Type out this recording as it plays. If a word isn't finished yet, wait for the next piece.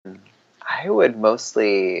I would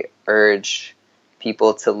mostly urge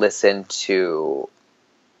people to listen to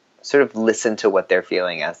what they're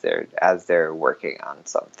feeling as they're working on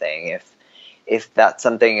something. If that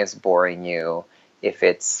something is boring you, if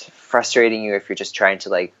it's frustrating you, if you're just trying to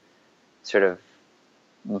like sort of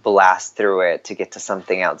blast through it to get to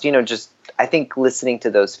something else, just I think listening to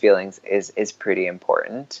those feelings is pretty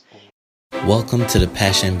important. Welcome to the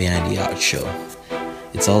Passion Behind the Art Show.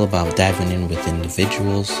 It's all about diving in with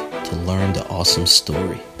individuals to learn the awesome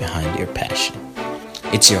story behind their passion.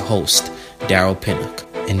 It's your host, Daryl Pinnock.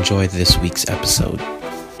 Enjoy this week's episode.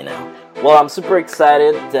 Well, I'm super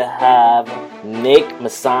excited to have Nick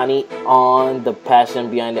Misani on the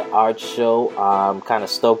Passion Behind the Art Show. I'm kind of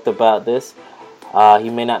stoked about this. He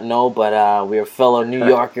may not know, but we're fellow New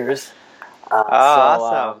Yorkers.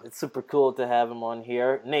 Awesome. It's super cool to have him on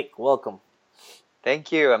here. Nick, welcome.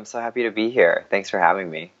 Thank you. I'm so happy to be here. Thanks for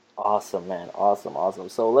having me. Awesome, man. Awesome.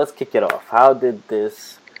 So let's kick it off. How did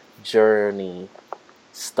this journey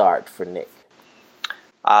start for Nick?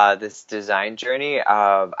 This design journey.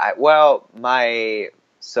 I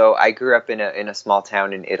grew up in a small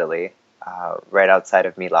town in Italy, right outside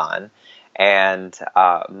of Milan, and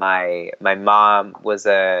my mom was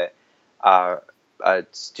a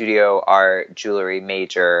studio art jewelry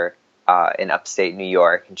major in upstate New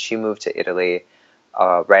York, and she moved to Italy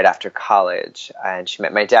right after college, and she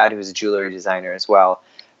met my dad, who was a jewelry designer as well,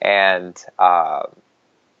 and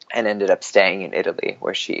ended up staying in Italy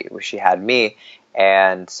where she had me.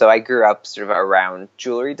 And so I grew up sort of around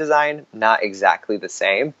jewelry design, not exactly the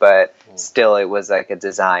same, but still it was like a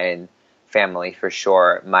design family for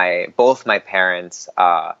sure. Both my parents,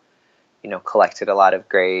 collected a lot of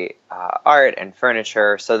great art and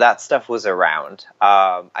furniture, so that stuff was around.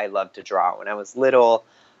 I loved to draw when I was little,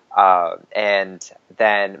 and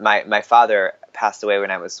then my father passed away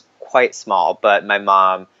when I was quite small, but my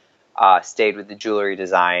mom stayed with the jewelry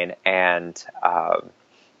design and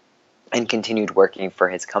continued working for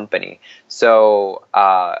his company. So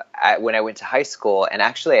when I went to high school, and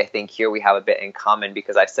actually I think here we have a bit in common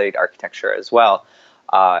because I studied architecture as well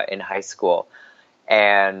in high school.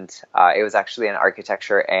 And it was actually an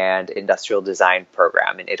architecture and industrial design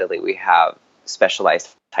program in Italy. We have specialized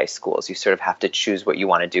high schools. You sort of have to choose what you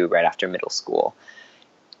want to do right after middle school.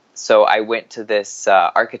 So I went to this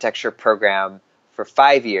architecture program for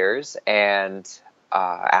 5 years, and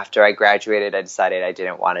after I graduated, I decided I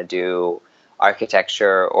didn't want to do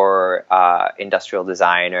architecture or industrial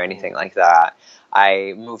design or anything like that.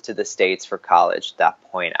 I moved to the States for college at that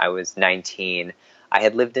point. I was 19. I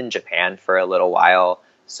had lived in Japan for a little while,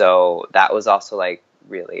 so that was also like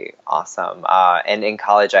really awesome. And in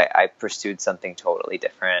college, I pursued something totally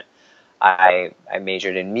different. I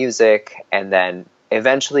majored in music and then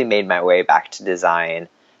eventually made my way back to design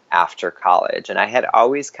after college. And I had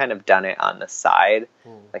always kind of done it on the side,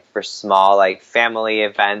 like for small like family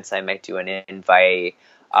events. I might do an invite,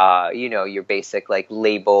 your basic like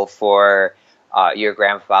label for your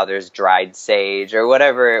grandfather's dried sage or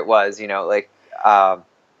whatever it was, so I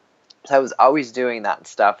was always doing that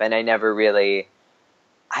stuff, and I never really,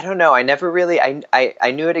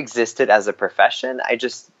 I knew it existed as a profession. I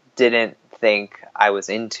just didn't think I was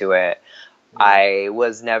into it. I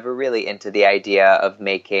was never really into the idea of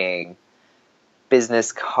making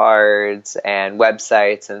business cards and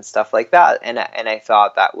websites and stuff like that, and I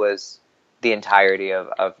thought that was the entirety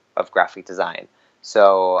of graphic design.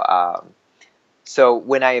 So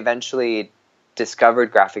when I eventually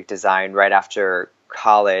discovered graphic design right after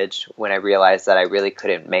college, when I realized that I really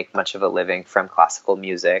couldn't make much of a living from classical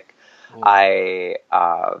music, I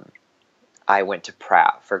went to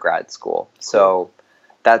Pratt for grad school. So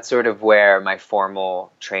that's sort of where my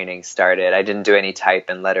formal training started. I didn't do any type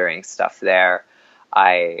and lettering stuff there.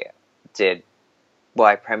 I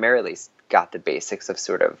primarily got the basics of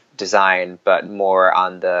sort of design, but more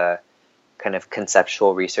on the kind of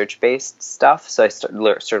conceptual research-based stuff. So I sort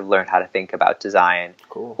of learned how to think about design,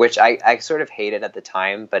 which I sort of hated at the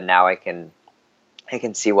time, but now I can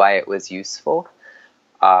see why it was useful.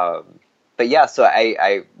 But yeah, so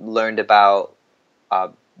I learned about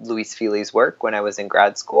Luis Fili's work when I was in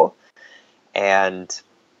grad school, and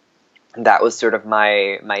that was sort of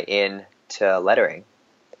my in to lettering.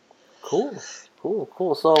 Cool.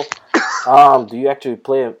 So, do you actually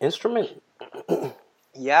play an instrument?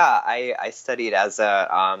 Yeah, I studied as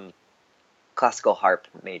a classical harp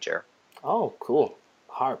major. Oh, cool.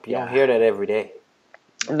 Harp. You don't hear that every day.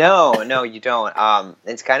 No, you don't.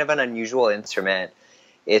 It's kind of an unusual instrument.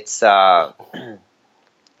 It's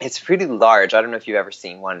it's pretty large. I don't know if you've ever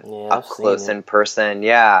seen one up close in person.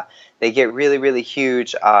 Yeah, they get really, really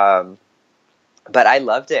huge. But I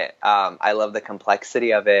loved it. I love the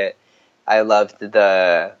complexity of it. I loved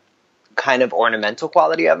the kind of ornamental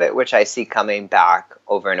quality of it, which I see coming back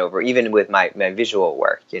over and over, even with my visual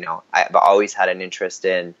work. You know, I've always had an interest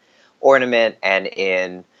in ornament and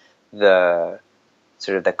in the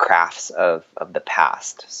sort of the crafts of the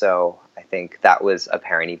past. So I think that was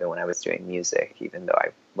apparent even when I was doing music, even though I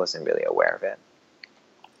wasn't really aware of it.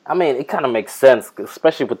 I mean, it kind of makes sense,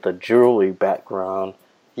 especially with the jewelry background.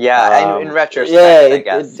 Yeah, in retrospect, yeah, I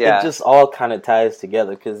guess. It just all kind of ties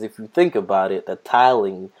together, because if you think about it, the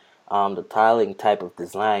tiling type of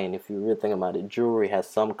design, if you really think about it, jewelry has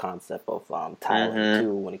some concept of tiling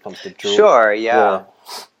too when it comes to jewelry. Sure, yeah.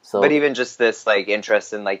 So, but even just this like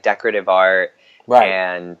interest in like decorative art, right,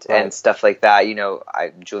 and stuff like that, you know,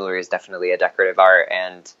 jewelry is definitely a decorative art,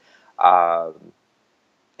 and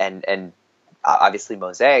obviously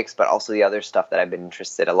mosaics, but also the other stuff that I've been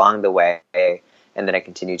interested along the way, and then I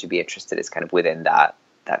continue to be interested is kind of within that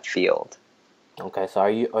field. Okay, so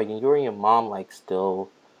are you and your mom like still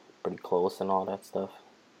pretty close and all that stuff?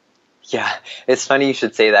 Yeah, it's funny you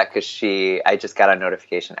should say that, because I just got a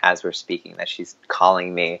notification as we're speaking that she's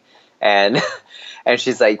calling me, and and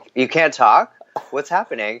she's like, "You can't talk? What's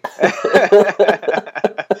happening?"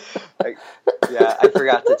 Like, yeah, I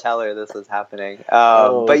forgot to tell her this was happening.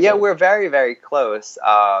 But yeah, we're very, very close.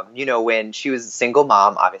 You know, when she was a single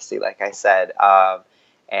mom, obviously, like I said,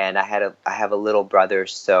 and I have a little brother,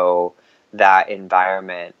 so that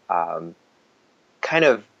environment kind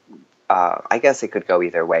of, I guess it could go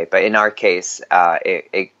either way, but in our case,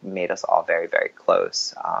 it made us all very, very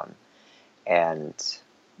close. And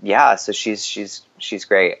yeah, so she's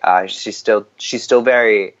great. She's still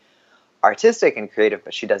very artistic and creative,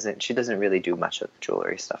 but she doesn't really do much of the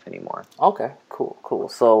jewelry stuff anymore. Okay, cool.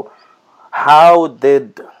 So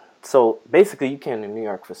basically you came to New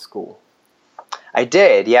York for school. I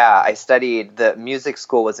did, yeah. I studied, the music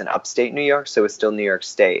school was in upstate New York, so it was still New York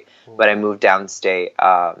State, but I moved downstate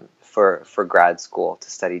for grad school to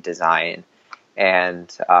study design.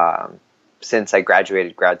 And since I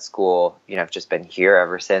graduated grad school, you know, I've just been here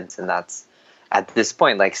ever since, and that's at this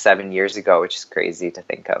point like 7 years ago, which is crazy to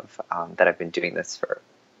think of, that I've been doing this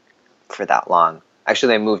for that long.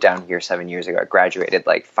 Actually, I moved down here 7 years ago. I graduated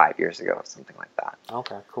like 5 years ago, something like that.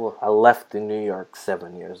 Okay, cool. I left in New York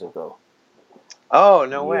 7 years ago. Oh,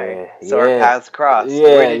 no way. So our paths crossed. Yeah,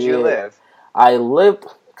 where did you live? I lived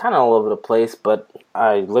kind of all over the place, but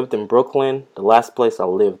I lived in Brooklyn. The last place I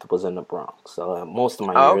lived was in the Bronx. So most of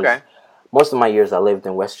my years I lived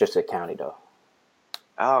in Westchester County, though.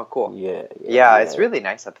 Oh, cool. Yeah, it's really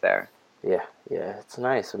nice up there. Yeah, it's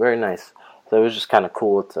nice, very nice. So it was just kind of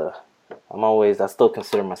cool to. I still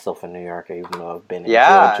consider myself a New Yorker, even though I've been in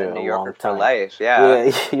Georgia New a Yorker long time. for life.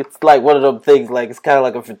 Yeah, it's like one of them things. Like it's kind of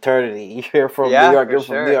like a fraternity. You're from New York. You're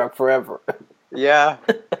from New York forever. Yeah.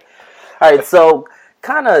 All right, so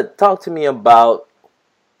kind of talk to me about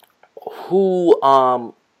who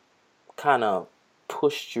kind of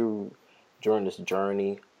pushed you during this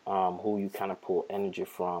journey. Who you kind of pull energy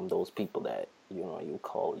from? Those people that you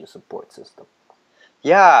call your support system.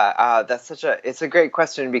 Yeah, it's a great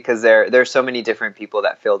question, because there's so many different people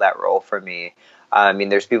that fill that role for me. I mean,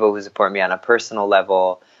 there's people who support me on a personal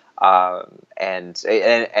level, and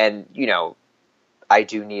you know, I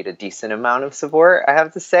do need a decent amount of support, I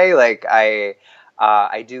have to say. Like I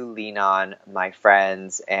do lean on my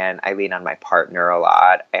friends, and I lean on my partner a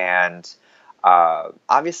lot, and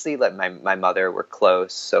obviously, like my mother, we're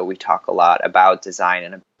close, so we talk a lot about design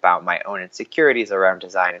and about my own insecurities around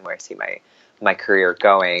design and where I see my career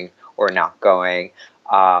going or not going.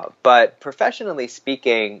 But professionally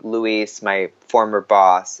speaking, Luis, my former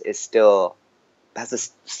boss, is still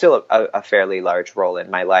has a fairly large role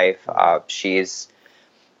in my life.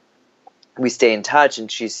 We stay in touch,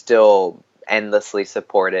 and she's still endlessly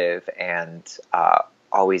supportive and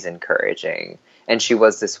always encouraging. And she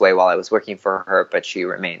was this way while I was working for her, but she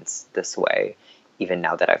remains this way even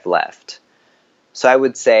now that I've left. So I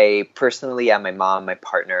would say personally, yeah, my mom, my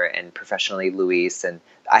partner, and professionally, Luis. And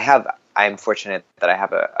I'm fortunate that I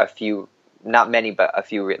have a few, not many, but a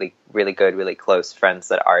few really, really good, really close friends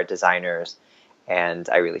that are designers. And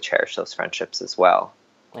I really cherish those friendships as well.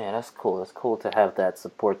 Yeah, that's cool. It's cool to have that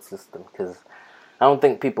support system, because I don't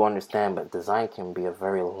think people understand, but design can be a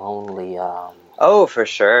very lonely... Oh, for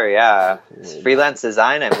sure, yeah. Freelance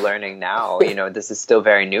design, I'm learning now. You know, this is still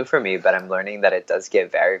very new for me, but I'm learning that it does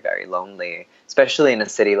get very, very lonely, especially in a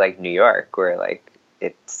city like New York, where like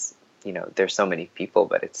it's, you know, there's so many people,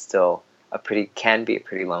 but it's still can be a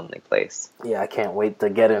pretty lonely place. Yeah, I can't wait to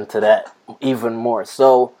get into that even more.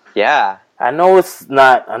 So yeah, I know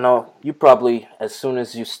you probably, as soon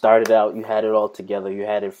as you started out, you had it all together. You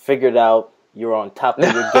had it figured out. you're on top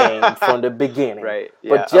of your game from the beginning. Right.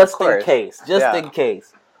 Yeah, But just of course. in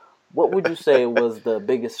case, what would you say was the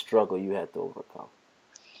biggest struggle you had to overcome?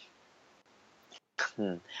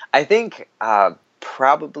 I think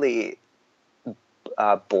probably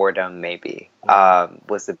boredom maybe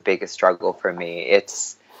was the biggest struggle for me.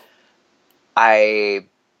 I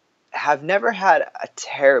have never had a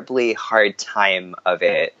terribly hard time of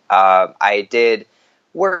it. I did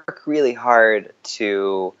work really hard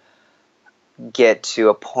to get to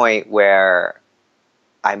a point where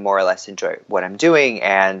I more or less enjoy what I'm doing,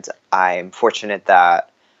 and I'm fortunate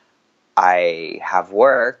that I have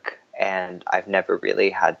work, and I've never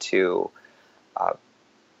really had to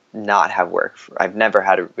not have work. I've never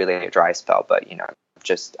had really a dry spell, but I've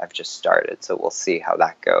just started, so we'll see how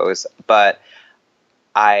that goes. But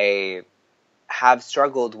I have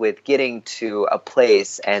struggled with getting to a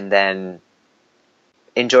place and then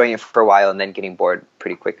enjoying it for a while and then getting bored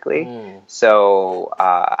pretty quickly. So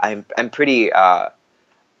I'm pretty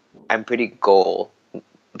goal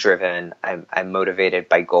driven. I'm motivated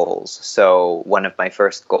by goals. So one of my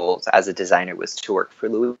first goals as a designer was to work for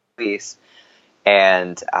Louis,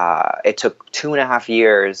 and it took 2.5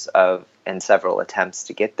 years and several attempts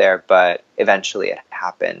to get there, but eventually it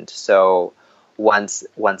happened. So once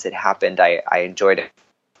it happened, I enjoyed it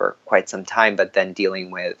for quite some time, but then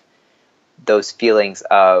dealing with those feelings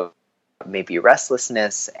of maybe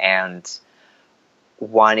restlessness and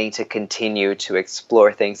wanting to continue to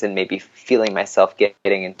explore things and maybe feeling myself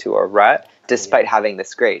getting into a rut despite having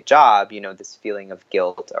this great job, this feeling of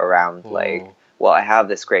guilt around well, I have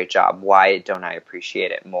this great job. Why don't I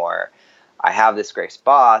appreciate it more? I have this great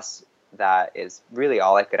boss that is really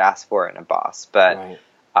all I could ask for in a boss, but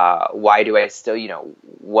why do I still,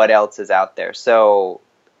 what else is out there? So,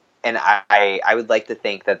 and I would like to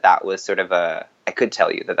think that was sort of I could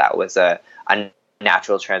tell you that was a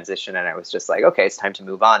natural transition, and I was just like, okay, it's time to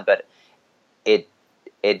move on. But it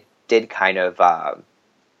did kind of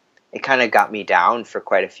got me down for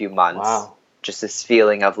quite a few months. Wow. Just this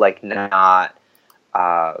feeling of like not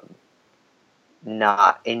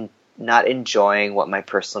enjoying what my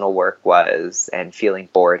personal work was and feeling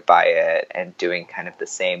bored by it and doing kind of the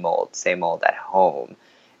same old at home.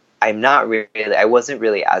 I wasn't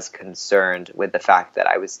really as concerned with the fact that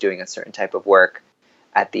I was doing a certain type of work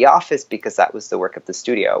at the office because that was the work of the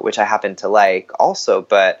studio, which I happen to like also.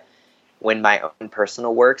 But when my own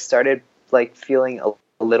personal work started like feeling a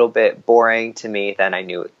little bit boring to me, then I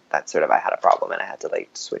knew that sort of I had a problem and I had to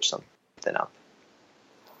like switch something up.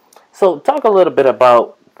 So talk a little bit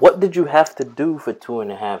about what did you have to do for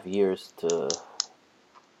 2.5 years to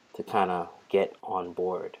kind of get on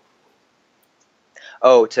board?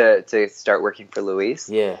 Oh, to start working for Louise?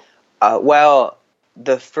 Yeah. Well,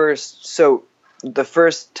 the first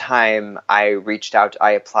time I reached out,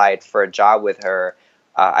 I applied for a job with her.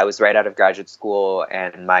 I was right out of graduate school,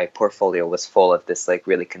 and my portfolio was full of this like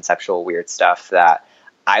really conceptual weird stuff that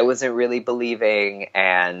I wasn't really believing,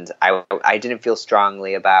 and I didn't feel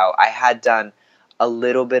strongly about. I had done a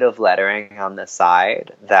little bit of lettering on the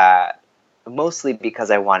side, that mostly because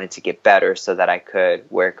I wanted to get better so that I could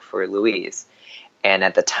work for Louise. And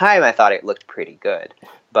at the time, I thought it looked pretty good.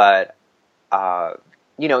 But,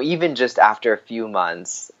 even just after a few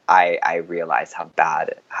months, I realized how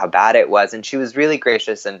bad it was. And she was really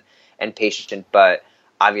gracious and patient, but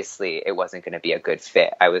obviously it wasn't going to be a good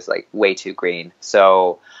fit. I was like way too green.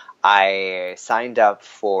 So I signed up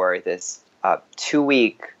for this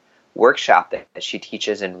 2-week workshop that she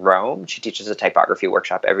teaches in Rome. She teaches a typography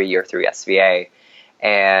workshop every year through SVA.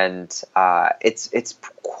 And it's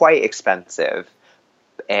quite expensive.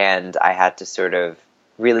 And I had to sort of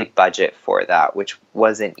really budget for that, which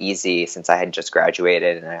wasn't easy since I had just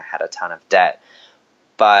graduated and I had a ton of debt.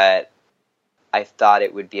 But I thought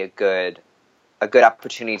it would be a good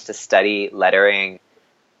opportunity to study lettering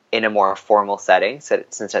in a more formal setting,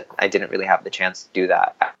 since I didn't really have the chance to do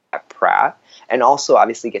that at Pratt. And also,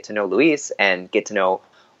 obviously, get to know Louise and get to know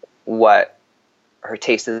what her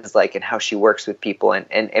taste is like and how she works with people and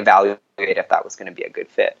evaluate if that was going to be a good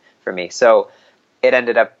fit for me. So I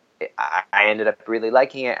ended up really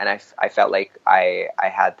liking it, and I felt like I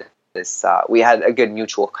had this, we had a good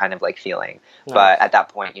mutual kind of like feeling. Nice. But at that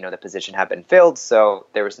point, the position had been filled, so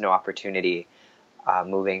there was no opportunity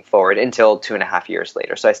moving forward until 2.5 years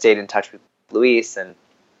later. So I stayed in touch with Luis and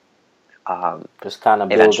just kind of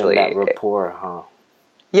building that rapport, huh?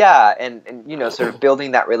 Yeah, and sort of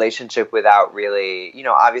building that relationship without really,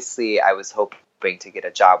 obviously I was hoping to get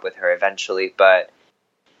a job with her eventually, but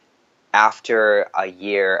after a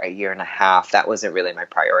year and a half, that wasn't really my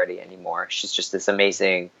priority anymore. She's just this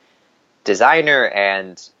amazing designer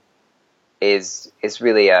and is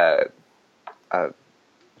really a a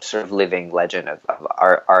sort of living legend of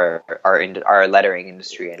our lettering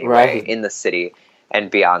industry anyway, Right. in the city and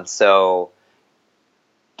beyond. So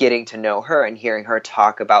getting to know her and hearing her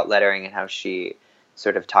talk about lettering and how she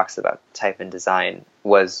sort of talks about type and design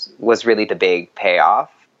was really the big payoff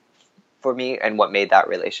for me, and what made that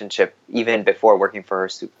relationship, even before working for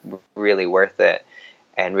her, really worth it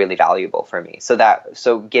and really valuable for me.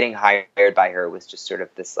 So getting hired by her was just sort of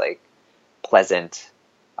this like pleasant,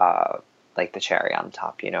 like the cherry on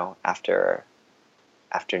top, after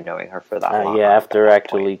knowing her for that long. After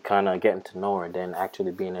actually kind of getting to know her, and then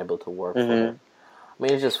actually being able to work for her. I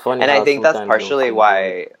mean, it's just funny. And how I think that's sometimes partially those things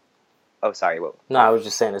why. work. Oh, sorry. What? No, I was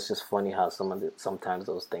just saying it's just funny how sometimes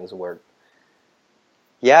those things work.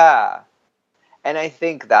 Yeah, and I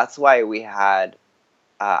think that's why we had.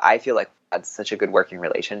 I feel like we had such a good working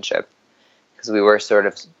relationship, because we were sort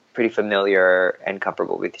of pretty familiar and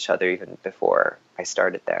comfortable with each other even before I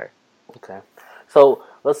started there. Okay, so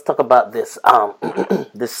let's talk about this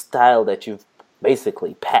this style that you've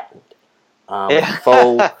basically patented.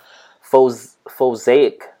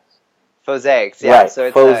 Mosaic. Mosaics, yeah. Right.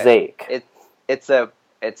 So mosaic. It's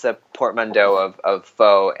a portmanteau of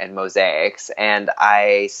faux and mosaics, and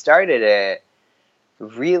I started it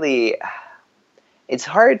really. It's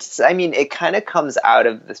hard. I mean, it kind of comes out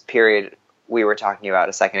of this period we were talking about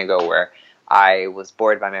a second ago, where I was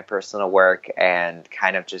bored by my personal work and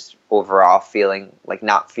kind of just overall feeling like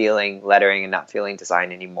not feeling lettering and not feeling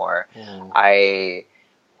design anymore. I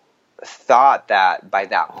thought that by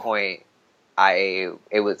that point I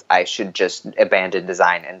should just abandon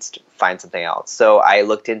design and find something else. So I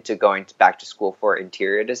looked into going back to school for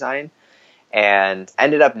interior design and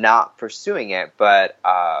ended up not pursuing it, but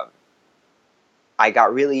I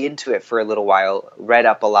got really into it for a little while, read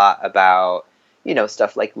up a lot about,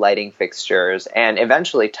 stuff like lighting fixtures, and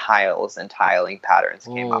eventually tiles and tiling patterns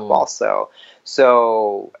came up also.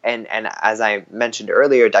 So, and as I mentioned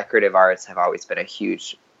earlier, decorative arts have always been a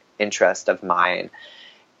huge interest of mine.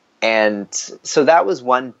 And so that was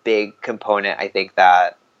one big component, I think,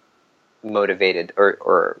 that motivated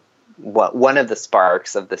or one of the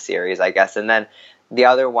sparks of the series, I guess. And then the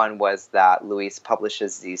other one was that Louise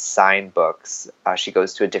publishes these sign books. She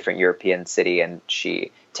goes to a different European city and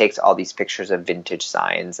she takes all these pictures of vintage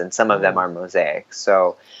signs, and some of them are mosaics.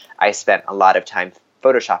 So I spent a lot of time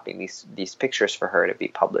photoshopping these pictures for her to be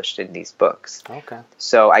published in these books. Okay.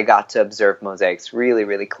 So I got to observe mosaics really,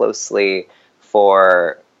 really closely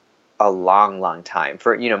for a long, long time,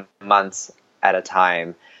 for, months at a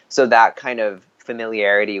time. So that kind of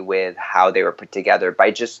familiarity with how they were put together by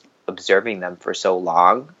just observing them for so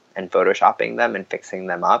long and photoshopping them and fixing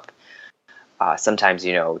them up. Sometimes,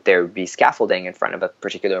 there would be scaffolding in front of a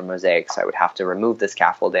particular mosaic, so I would have to remove the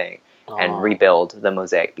scaffolding and rebuild the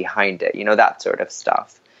mosaic behind it, that sort of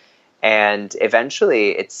stuff. And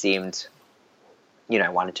eventually it seemed, I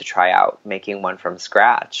wanted to try out making one from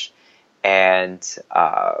scratch. And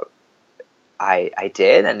I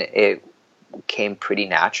did, and it came pretty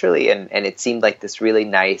naturally, and it seemed like this really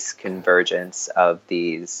nice convergence of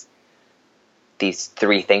these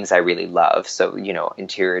three things I really love. So,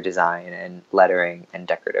 interior design and lettering and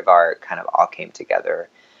decorative art kind of all came together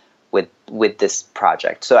with this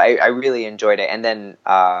project. So I really enjoyed it, and then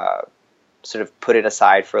sort of put it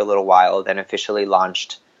aside for a little while, then officially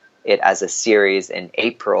launched it as a series in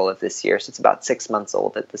April of this year. So it's about 6 months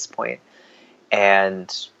old at this point,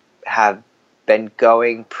 and have been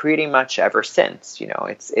going pretty much ever since.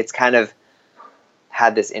 It's kind of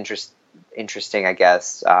had this interesting, I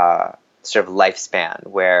guess, sort of lifespan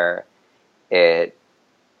where it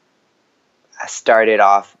started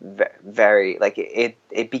off very like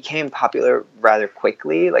it became popular rather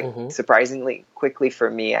quickly, surprisingly quickly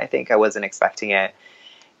for me. I think I wasn't expecting it,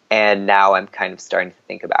 and now I'm kind of starting to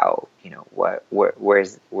think about where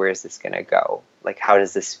is this going to go? Like, how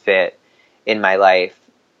does this fit in my life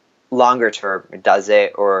longer term? Does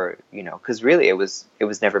it? Or because really it was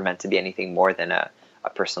never meant to be anything more than a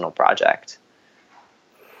personal project.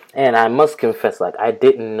 And I must confess, like, I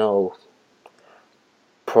didn't know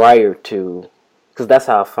prior to, because that's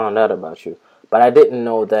how I found out about you, but I didn't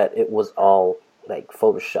know that it was all like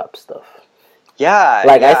Photoshop stuff. Yeah.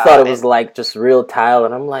 Like, I thought it was like just real tile,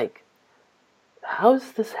 and I'm like, how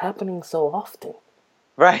is this happening so often?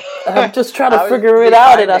 Right. I'm just trying to figure it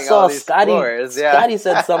out, and I saw Scotty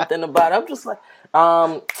said something about it. I'm just like,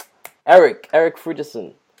 Eric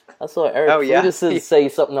Friedison. I saw Eric Friedison say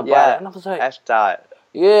something about it, and I was like,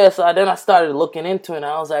 yeah, so then I started looking into it, and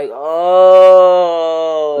I was like,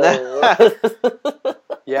 oh.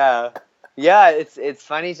 Yeah. Yeah, it's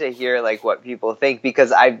funny to hear like what people think,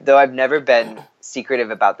 because I've never been secretive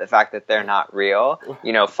about the fact that they're not real.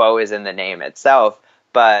 You know, faux is in the name itself,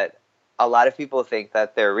 but a lot of people think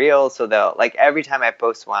that they're real, so they'll like every time I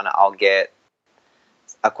post one, I'll get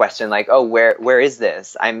a question like, "Oh, where is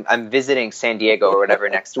this? I'm visiting San Diego or whatever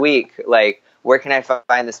next week. Like, where can I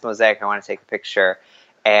find this mosaic? I want to take a picture."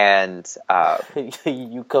 And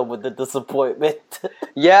You come with the disappointment.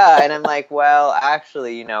 yeah, and I'm like, well,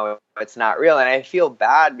 actually, you know, it's not real, and I feel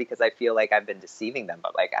bad because I feel like I've been deceiving them,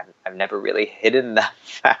 but like I've never really hidden that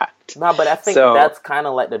fact. No, but I think that's kind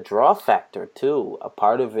of like the draw factor too. A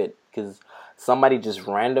part of it, because somebody just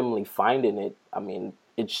randomly finding it. I mean,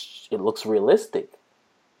 it looks realistic,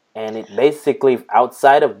 and it basically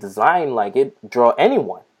outside of design, like it draw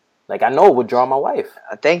anyone. Like I know it would draw my wife.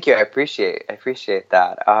 Thank you. I appreciate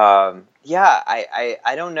that. Yeah,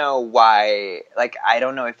 I don't know why. Like, I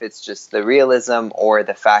don't know if it's just the realism or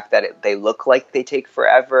the fact that they look like they take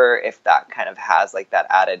forever. If that kind of has like that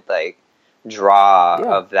added like draw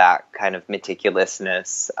of that kind of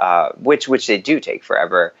meticulousness, which they do take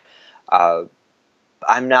forever. I'm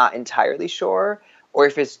not entirely sure. Or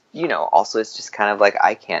if it's, you know, also it's just kind of like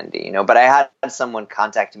eye candy, you know. But I had someone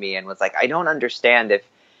contact me and was like, I don't understand if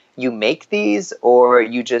you make these, or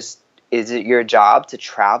you just, is it your job to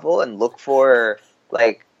travel and look for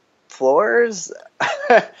like floors?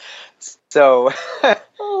 So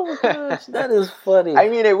oh my gosh, that is funny. I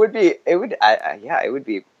mean, it would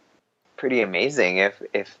be pretty amazing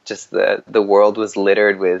if just the world was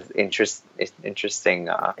littered with interesting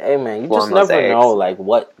hey man, you floor just mosaics. never know like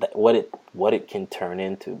what it can turn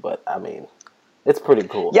into, but I mean, it's pretty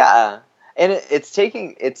cool. Yeah. And it's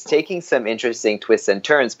taking some interesting twists and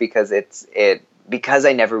turns, because because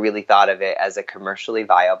I never really thought of it as a commercially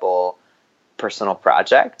viable personal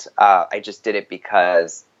project. I just did it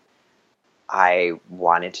because I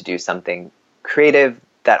wanted to do something creative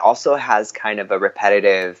that also has kind of a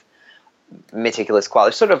repetitive, meticulous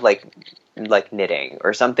quality, sort of like knitting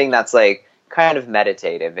or something that's like kind of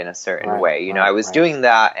meditative in a certain way. You know, I was doing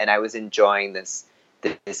that and I was enjoying this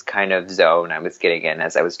kind of zone I was getting in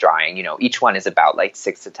as I was drawing. You know, each one is about like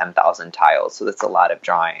 6,000 to 10,000 tiles, so that's a lot of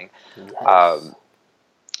drawing. Nice.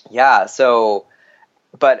 Yeah, so,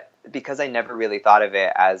 but because I never really thought of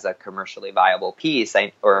it as a commercially viable piece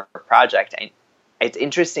or project, it's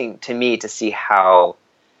interesting to me to see how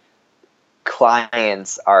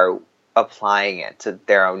clients are applying it to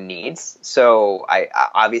their own needs. So I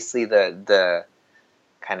obviously the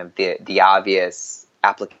kind of the obvious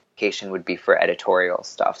application would be for editorial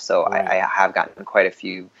stuff. So I have gotten quite a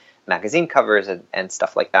few magazine covers and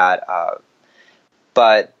stuff like that.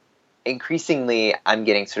 But increasingly, I'm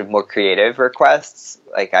getting sort of more creative requests.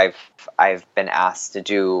 Like I've been asked to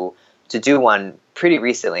do one pretty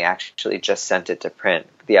recently. Actually, just sent it to print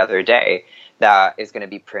the other day. That is going to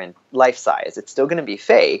be print life size. It's still going to be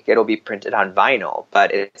fake. It'll be printed on vinyl,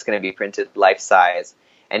 but it's going to be printed life size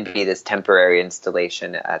and be this temporary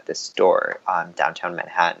installation at this store downtown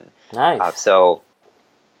Manhattan. Nice. So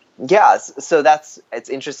it's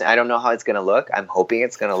interesting. I don't know how it's going to look. I'm hoping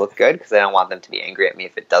it's going to look good because I don't want them to be angry at me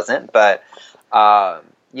if it doesn't. But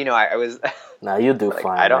you know, I was. Now you do like,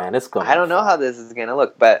 fine, man. It's going. I don't know how this is going to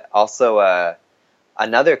look, but also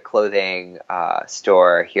another clothing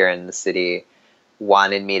store here in the city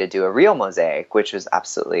wanted me to do a real mosaic, which was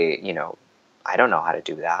absolutely, you know, I don't know how to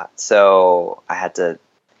do that. So I had to,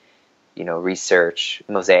 you know, research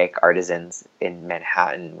mosaic artisans in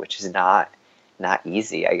Manhattan, which is not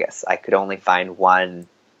easy. I guess I could only find one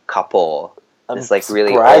couple. This like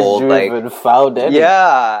really old, like even found any.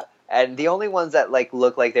 Yeah, and the only ones that like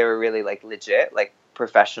looked like they were really like legit, like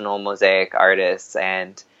professional mosaic artists,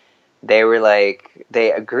 and they were like,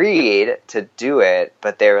 they agreed to do it,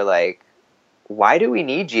 but they were like, why do we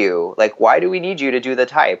need you? Like, why do we need you to do the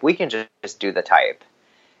type? We can just do the type.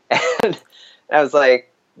 And I was like,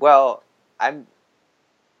 well,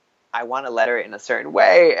 I want to letter it in a certain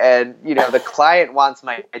way, and you know, the client wants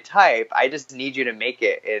my type. I just need you to make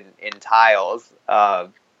it in tiles.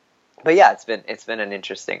 But yeah, it's been an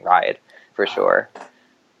interesting ride for sure.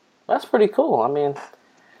 That's pretty cool. I mean,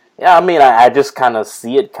 yeah, I mean, I just kind of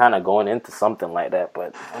see it kind of going into something like that.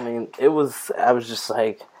 But I mean, I was just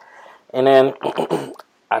like, and then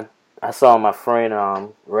I saw my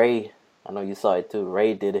friend Ray. I know you saw it too.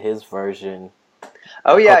 Ray did his version.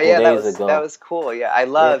 Oh yeah, that was cool. Yeah, I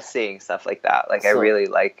love seeing stuff like that. Like, I really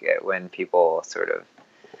like it when people sort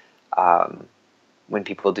of, when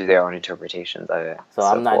people do their own interpretations of it. So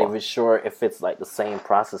I'm not even sure if it's like the same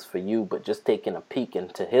process for you, but just taking a peek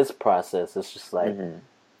into his process, it's just like,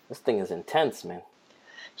 this thing is intense, man.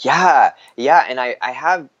 Yeah, and I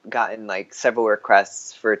have gotten like several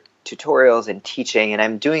requests for tutorials and teaching, and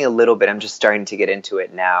I'm doing a little bit. I'm just starting to get into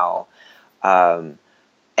it now. Um,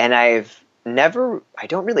 and I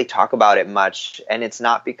don't really talk about it much, and it's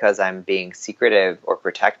not because I'm being secretive or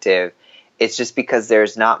protective. It's just because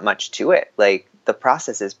there's not much to it. Like, the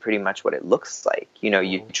process is pretty much what it looks like. You know,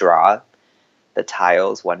 you draw the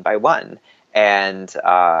tiles one by one, and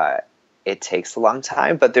it takes a long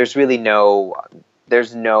time, but there's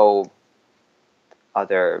no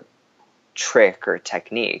other trick or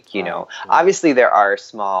technique, you know. Obviously there are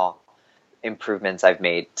small improvements I've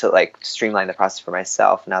made to like streamline the process for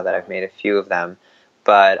myself now that I've made a few of them,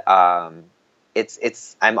 but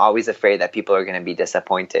it's I'm always afraid that people are going to be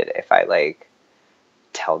disappointed if I like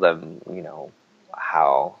tell them, you know,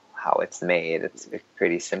 how it's made. It's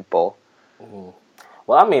pretty simple.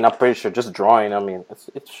 Well, I mean, I'm pretty sure just drawing, I mean,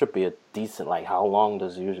 it should be a decent, like, how long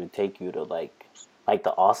does it usually take you to, like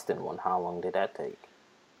the Austin one, how long did that take?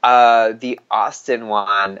 The Austin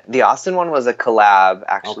one was a collab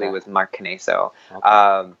actually with Mark Caneso.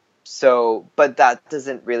 But that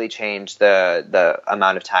doesn't really change the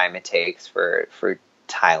amount of time it takes for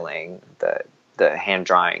tiling, the hand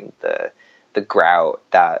drawing, the grout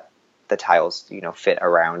that the tiles, you know, fit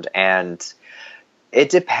around. And it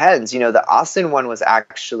depends. You know, the Austin one was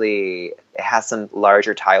actually, it has some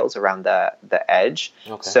larger tiles around the edge.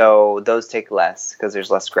 So those take less because there's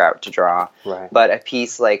less grout to draw. But a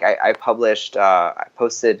piece like I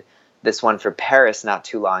posted this one for Paris not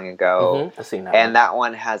too long ago. I've seen that and that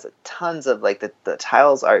one has tons of like the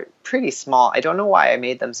tiles are pretty small. I don't know why I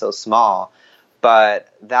made them so small,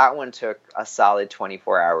 but that one took a solid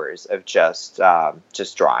 24 hours of just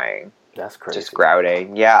drawing. That's crazy. Just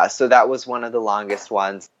grouting. Yeah, so that was one of the longest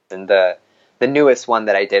ones. And the newest one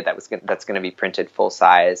that I did that's going to be printed full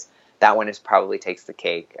size, that one probably takes the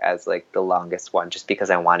cake as like the longest one, just because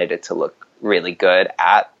I wanted it to look really good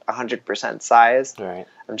at 100% size. Right.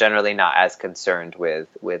 I'm generally not as concerned with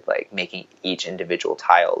like making each individual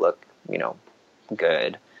tile look, you know,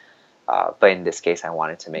 good. But in this case, I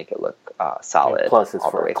wanted to make it look solid. And plus, it's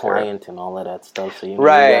for a client and all of that stuff, so you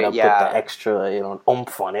gotta put the extra, you know,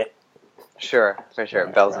 oomph on it. Sure, for sure.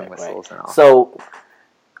 Bells and whistles and all. So,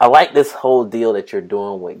 I like this whole deal that you're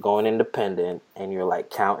doing with going independent, and you're like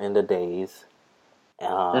counting the days,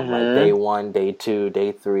 like day 1, day 2,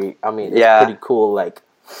 day 3. I mean, it's pretty cool. Like,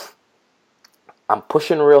 I'm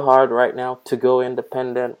pushing real hard right now to go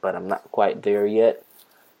independent, but I'm not quite there yet.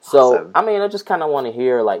 So, awesome. I mean, I just kind of want to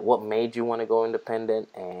hear like what made you want to go independent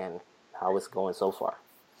and how it's going so far.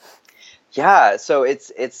 Yeah, so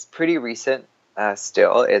it's pretty recent.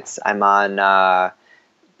 Still, I'm on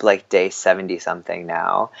like day 70 something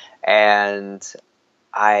now, and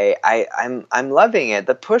I'm loving it.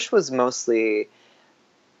 The push was mostly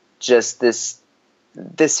just this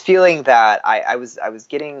feeling that I was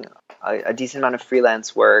getting a decent amount of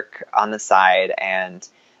freelance work on the side, and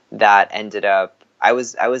that ended up I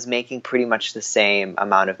was making pretty much the same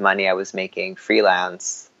amount of money I was making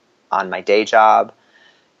freelance on my day job.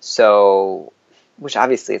 So, which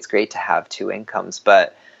obviously it's great to have two incomes,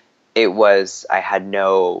 but I had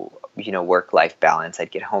no, you know, work-life balance.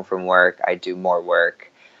 I'd get home from work, I'd do more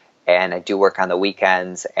work, and I'd do work on the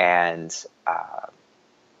weekends, and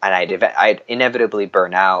I'd inevitably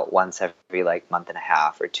burn out once every like month and a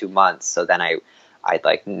half or 2 months. So then I'd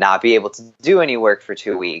like not be able to do any work for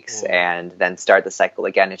 2 weeks and then start the cycle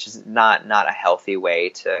again. It's just not a healthy way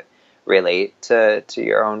to relate to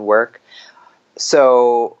your own work.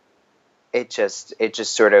 So it just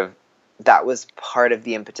sort of, that was part of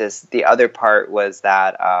the impetus. The other part was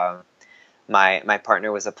that my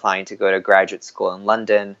partner was applying to go to graduate school in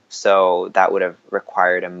London, so that would have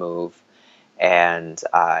required a move, and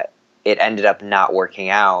it ended up not working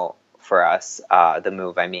out for us, the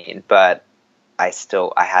move, I mean, but I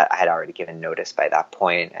had already given notice by that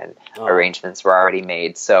point, and arrangements were already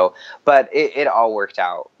made. So, but it all worked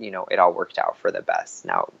out, you know, it all worked out for the best.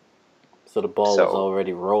 Now, so the ball was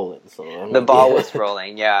already rolling. So I mean, the ball was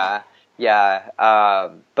rolling, yeah.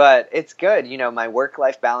 But it's good. You know, my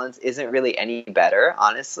work-life balance isn't really any better,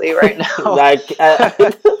 honestly, right now.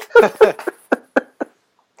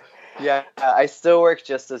 Yeah, I still work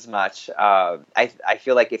just as much. I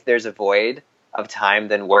feel like if there's a void of time,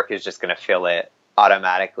 then work is just going to fill it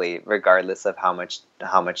automatically, regardless of how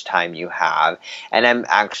much time you have. And I'm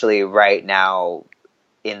actually right now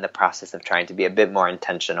in the process of trying to be a bit more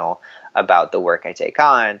intentional about the work I take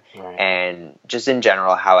on, and just in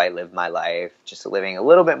general how I live my life, just living a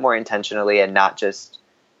little bit more intentionally and not just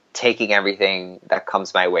taking everything that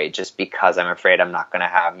comes my way just because I'm afraid I'm not going to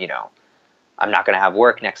have, you know, I'm not going to have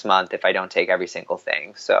work next month if I don't take every single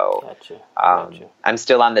thing. So Gotcha. I'm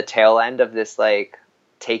still on the tail end of this, like,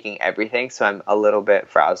 taking everything. So I'm a little bit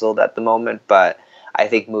frazzled at the moment, but I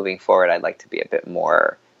think moving forward, I'd like to be a bit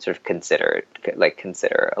more sort of consider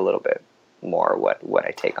a little bit more what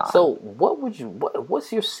I take on. So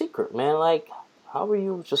what's your secret, man? Like, how are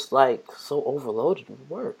you just like so overloaded with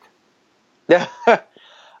work?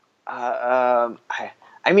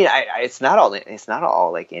 I mean, it's not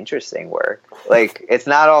all like interesting work. Like, it's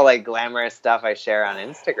not all like glamorous stuff I share on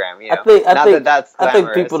Instagram. You know, I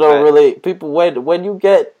think people don't really when you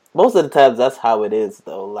get most of the times that's how it is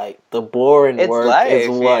though. Like the boring work is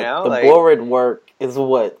what you know? boring work is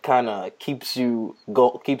what kind of keeps you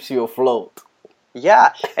afloat.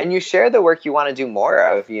 Yeah, and you share the work you want to do more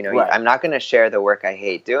of. You know, Right. I'm not going to share the work I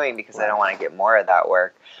hate doing because I don't want to get more of that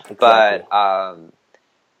work. Exactly.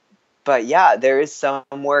 But yeah, there is some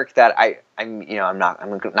work that I'm not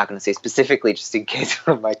going to say specifically just in case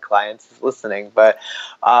one of my clients is listening, but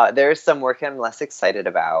there is some work I'm less excited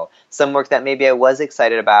about. Some work that maybe I was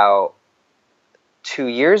excited about 2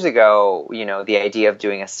 years ago. You know, the idea of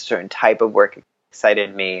doing a certain type of work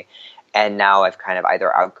excited me, and now I've kind of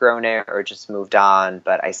either outgrown it or just moved on,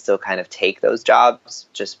 but I still kind of take those jobs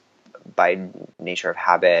just by nature of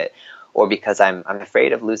habit, or because I'm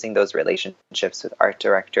afraid of losing those relationships with art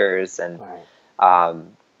directors, and Right.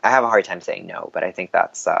 I have a hard time saying no. But I think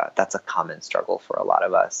that's a common struggle for a lot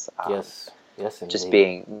of us. Yes, indeed. Just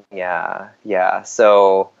being yeah.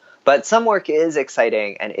 So, but some work is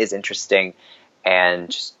exciting and is interesting,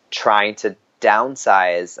 and just trying to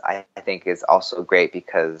downsize, I think, is also great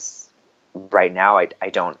because right now I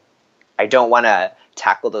don't want to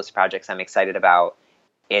tackle those projects I'm excited about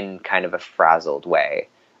in kind of a frazzled way.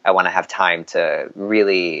 I want to have time to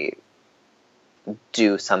really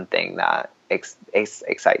do something that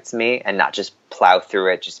excites me and not just plow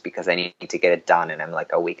through it just because I need to get it done and I'm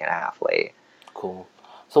like a week and a half late. Cool.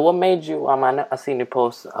 So what made you? I seen your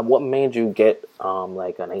post. What made you get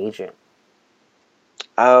like an agent?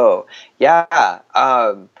 Oh yeah.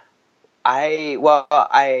 I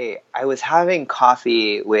was having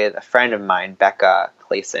coffee with a friend of mine, Becca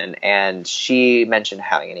Clayson, and she mentioned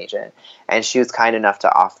having an agent, and she was kind enough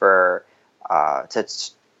to offer to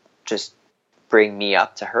just bring me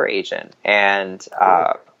up to her agent. And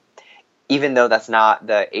even though that's not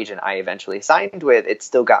the agent I eventually signed with, it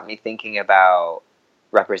still got me thinking about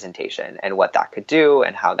representation and what that could do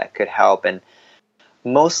and how that could help. And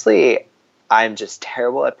mostly, I'm just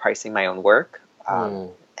terrible at pricing my own work.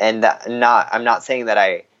 And I'm not saying that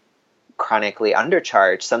I chronically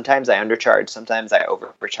undercharge. Sometimes I undercharge, sometimes I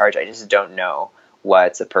overcharge. I just don't know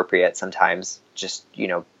what's appropriate. Sometimes just,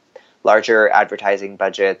 larger advertising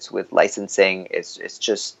budgets with licensing, it's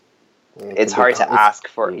it's hard to ask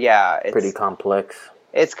for. Yeah, it's pretty complex.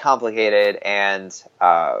 It's complicated, and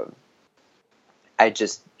I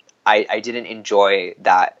didn't enjoy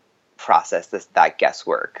that process, that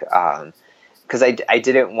guesswork, because I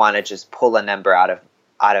didn't want to just pull a number out of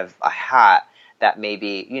a hat that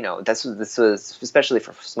maybe, this was especially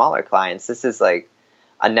for smaller clients, this is like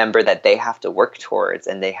a number that they have to work towards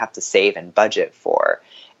and they have to save and budget for.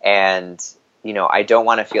 And, I don't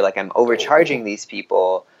want to feel like I'm overcharging these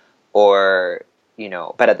people, or,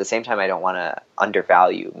 but at the same time, I don't want to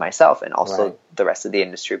undervalue myself and also the rest of the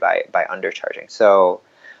industry by undercharging. So,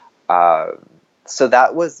 so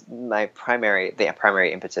that was the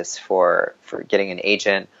primary impetus for getting an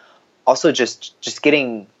agent. Also, just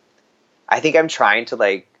getting, I think I'm trying to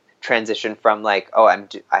like transition from like, oh,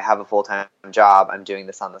 I have a full-time job, I'm doing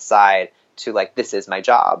this on the side, to like, this is my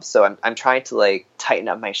job. So I'm trying to like tighten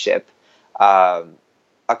up my ship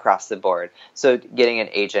across the board. So getting an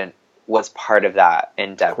agent was part of that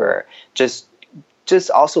endeavor. Cool. Just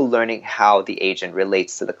also learning how the agent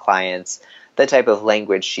relates to the clients, the type of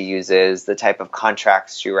language she uses, the type of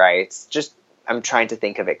contracts she writes. Just, I'm trying to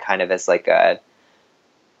think of it kind of as like a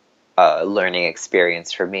learning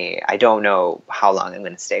experience for me. I don't know how long I'm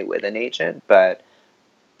going to stay with an agent, but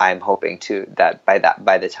I'm hoping that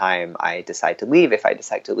by the time I decide to leave, if I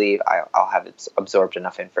decide to leave, I'll have absorbed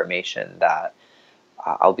enough information that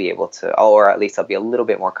I'll be able to, or at least I'll be a little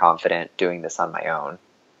bit more confident doing this on my own.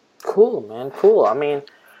 Cool, man. Cool. I mean,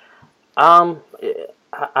 I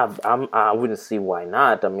wouldn't see why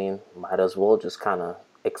not. I mean, might as well just kind of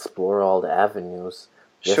explore all the avenues.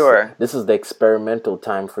 Sure. This is the experimental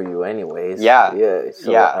time for you anyways. Yeah. Yeah.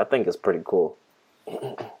 So yeah. I think it's pretty cool.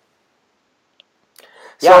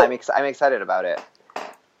 Yeah, I'm excited about it.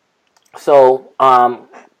 So,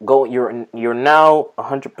 you're now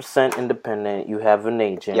 100% independent. You have an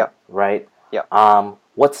agent, Yep. right? Yep.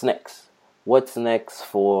 What's next? What's next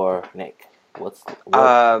for Nick? What's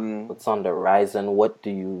on the horizon? What do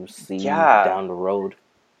you see Yeah. down the road?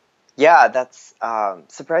 Yeah, that's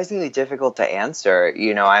surprisingly difficult to answer.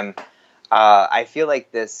 I feel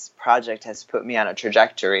like this project has put me on a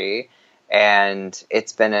trajectory, and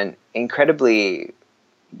it's been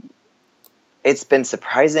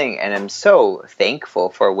surprising, and I'm so thankful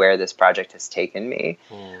for where this project has taken me.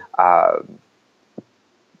 Um,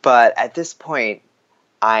 but at this point,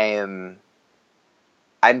 I'm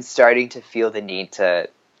starting to feel the need to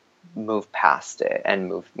move past it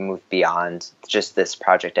and move beyond just this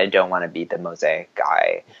project. I don't want to be the mosaic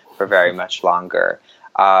guy for very much longer.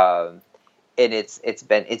 And it's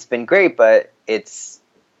been great, but it's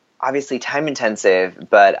obviously time intensive.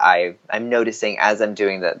 But I'm noticing as I'm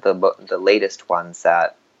doing the latest ones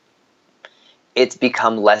that it's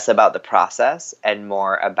become less about the process and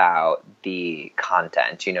more about the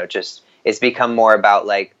content. Just it's become more about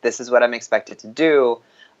like, this is what I'm expected to do.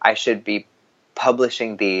 I should be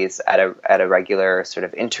publishing these at a regular sort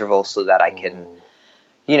of interval so that I can,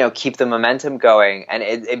 keep the momentum going. And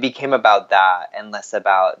it became about that and less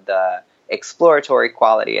about the exploratory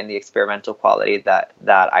quality and the experimental quality that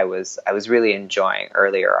I was really enjoying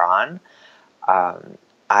earlier on.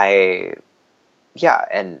 I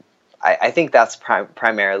think that's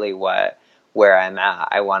primarily where I'm at.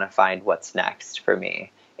 I want to find what's next for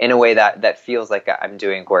me in a way that feels like I'm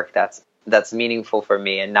doing work that's meaningful for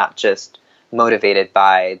me and not just motivated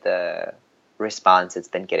by the response it's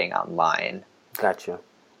been getting online. Gotcha.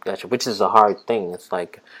 Which is a hard thing. It's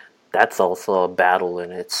like that's also a battle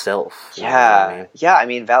in itself. Yeah, you know what I mean? yeah. I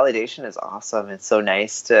mean, validation is awesome. It's so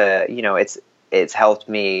nice to it's helped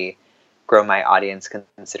me grow my audience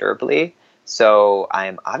considerably. So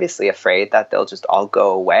I'm obviously afraid that they'll just all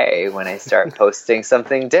go away when I start posting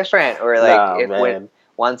something different, or like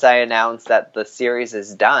once I announce that the series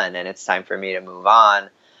is done and it's time for me to move on,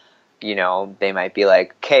 they might be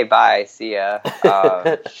like, "Okay, bye, see ya."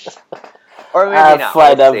 Or maybe not. I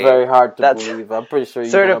find that very hard to believe. I'm pretty sure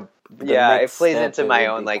sort of. Yeah, it plays into my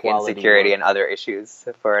own like insecurity and other issues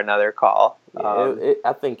for another call.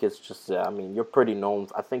 I think it's just. I mean, you're pretty known.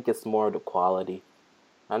 I think it's more the quality.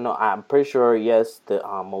 I know. I'm pretty sure. Yes, the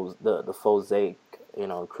Fosaic,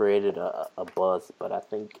 created a buzz, but I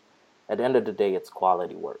think at the end of the day, it's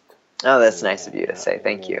quality work. Oh, that's nice of you to say.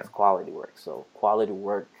 Thank you. It's quality work. So quality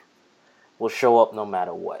work will show up no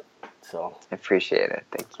matter what. So I appreciate it.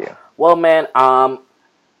 Thank you. Well, man,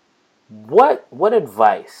 what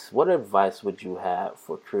advice would you have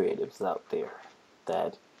for creatives out there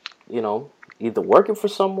that, either working for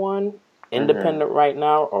someone independent right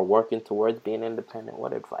now or working towards being independent?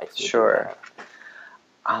 What advice would you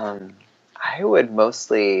have? I would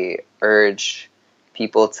mostly urge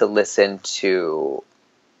people to listen to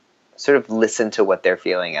what they're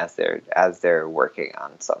feeling as they're working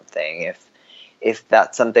on something. If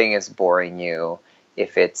that something is boring you,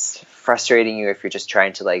 if it's frustrating you, if you're just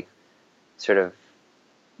trying to like sort of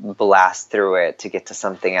blast through it to get to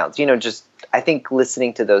something else, just I think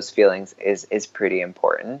listening to those feelings is pretty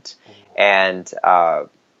important. And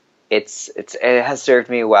it has served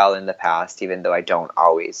me well in the past, even though I don't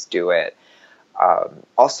always do it.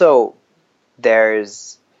 Also,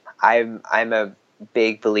 I'm a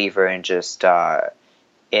big believer in just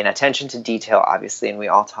in attention to detail, obviously, and we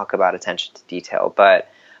all talk about attention to detail, but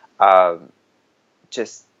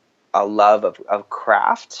just a love of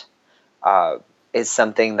craft is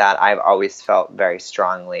something that I've always felt very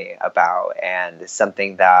strongly about, and is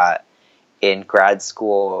something that in grad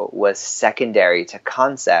school was secondary to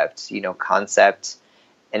concept. Concept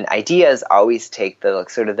and ideas always take the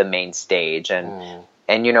sort of the main stage, and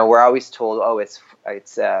we're always told, oh, it's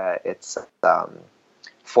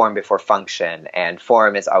form before function, and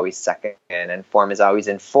form is always second, and form is always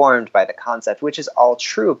informed by the concept, which is all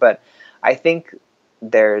true. But I think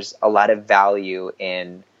there's a lot of value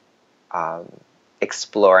in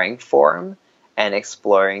exploring form and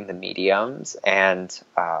exploring the mediums, and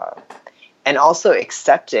also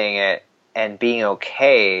accepting it and being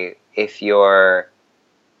okay if you're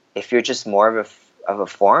just more of a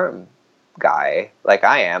form guy like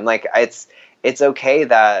I am. Like it's okay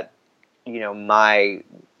that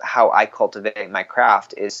how I cultivate my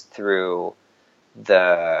craft is through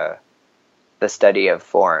the study of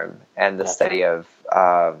form and the study of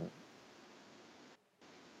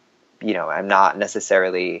I'm not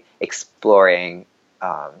necessarily exploring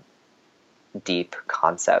deep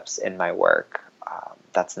concepts in my work.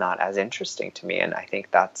 That's not as interesting to me, and I think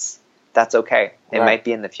that's okay. It might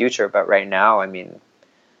be in the future, but right now, I mean,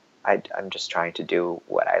 I'm just trying to do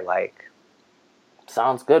what I like.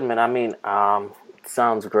 Sounds good, man. I mean,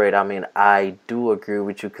 sounds great. I mean, I do agree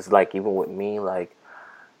with you because, like, even with me, like,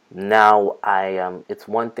 now it's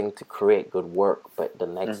one thing to create good work, but the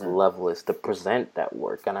next level is to present that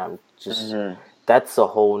work. And I'm just, that's a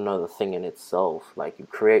whole nother thing in itself. Like, you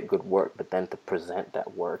create good work, but then to present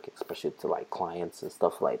that work, especially to like clients and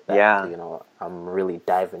stuff like that, Yeah. you know, I'm really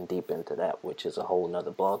diving deep into that, which is a whole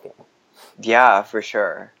nother ballgame. Yeah, for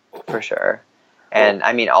sure. For sure. And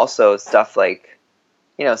I mean, also stuff like,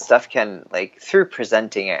 you know, stuff can, like, through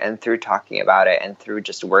presenting it and through talking about it and through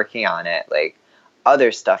just working on it, like,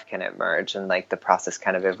 other stuff can emerge, and like the process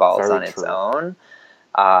kind of evolves Very on its true. own.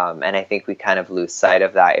 And I think we kind of lose sight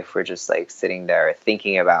of that if we're just like sitting there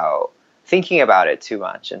thinking about it too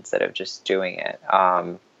much instead of just doing it.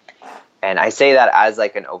 And I say that as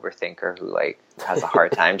like an overthinker who like has a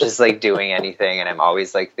hard time just like doing anything, and I'm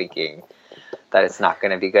always like thinking that it's not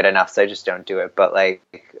going to be good enough, so I just don't do it. But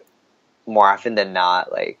like, more often than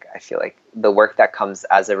not, like, I feel like the work that comes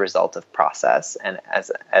as a result of process and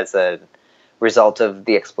as a result of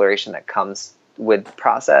the exploration that comes with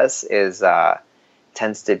process is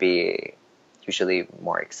tends to be usually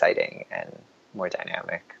more exciting and more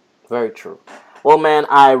dynamic. Very true. Well, man,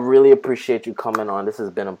 I really appreciate you coming on. This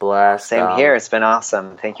has been a blast. Same here. It's been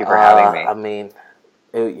awesome. Thank you for having me. I mean,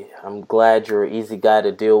 I'm glad you're an easy guy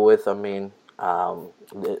to deal with. I mean,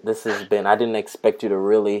 this has been, I didn't expect you to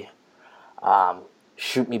really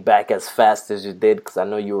shoot me back as fast as you did, because I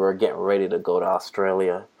know you were getting ready to go to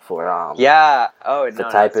Australia for yeah. Oh, no, it's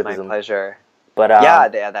my typism. pleasure. But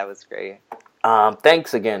yeah, that was great.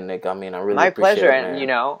 Thanks again, Nick. I mean, I really my appreciate pleasure. it, man. And you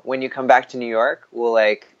know, when you come back to New York, we'll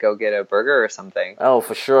like go get a burger or something. Oh,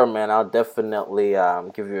 for sure, man. I'll definitely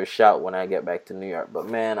give you a shout when I get back to New York. But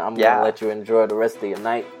man, I'm gonna let you enjoy the rest of your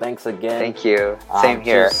night. Thanks again. Thank you. Same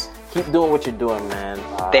here. Just keep doing what you're doing, man.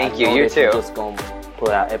 Thank you. You too. You're just gonna put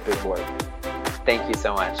out epic work. Thank you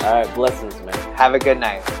so much. All right, blessings, man. Have a good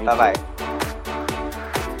night. Bye-bye.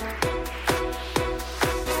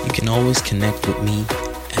 You can always connect with me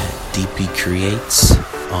at DP Creates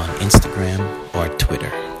on Instagram or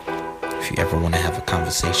Twitter. If you ever want to have a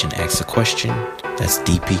conversation, ask a question, that's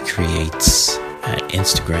DP Creates at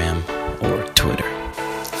Instagram or Twitter.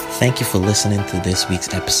 Thank you for listening to this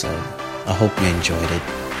week's episode. I hope you enjoyed it.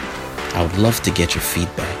 I would love to get your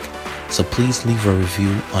feedback, so please leave a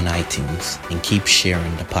review on iTunes and keep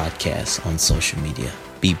sharing the podcast on social media.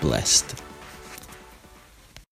 Be blessed.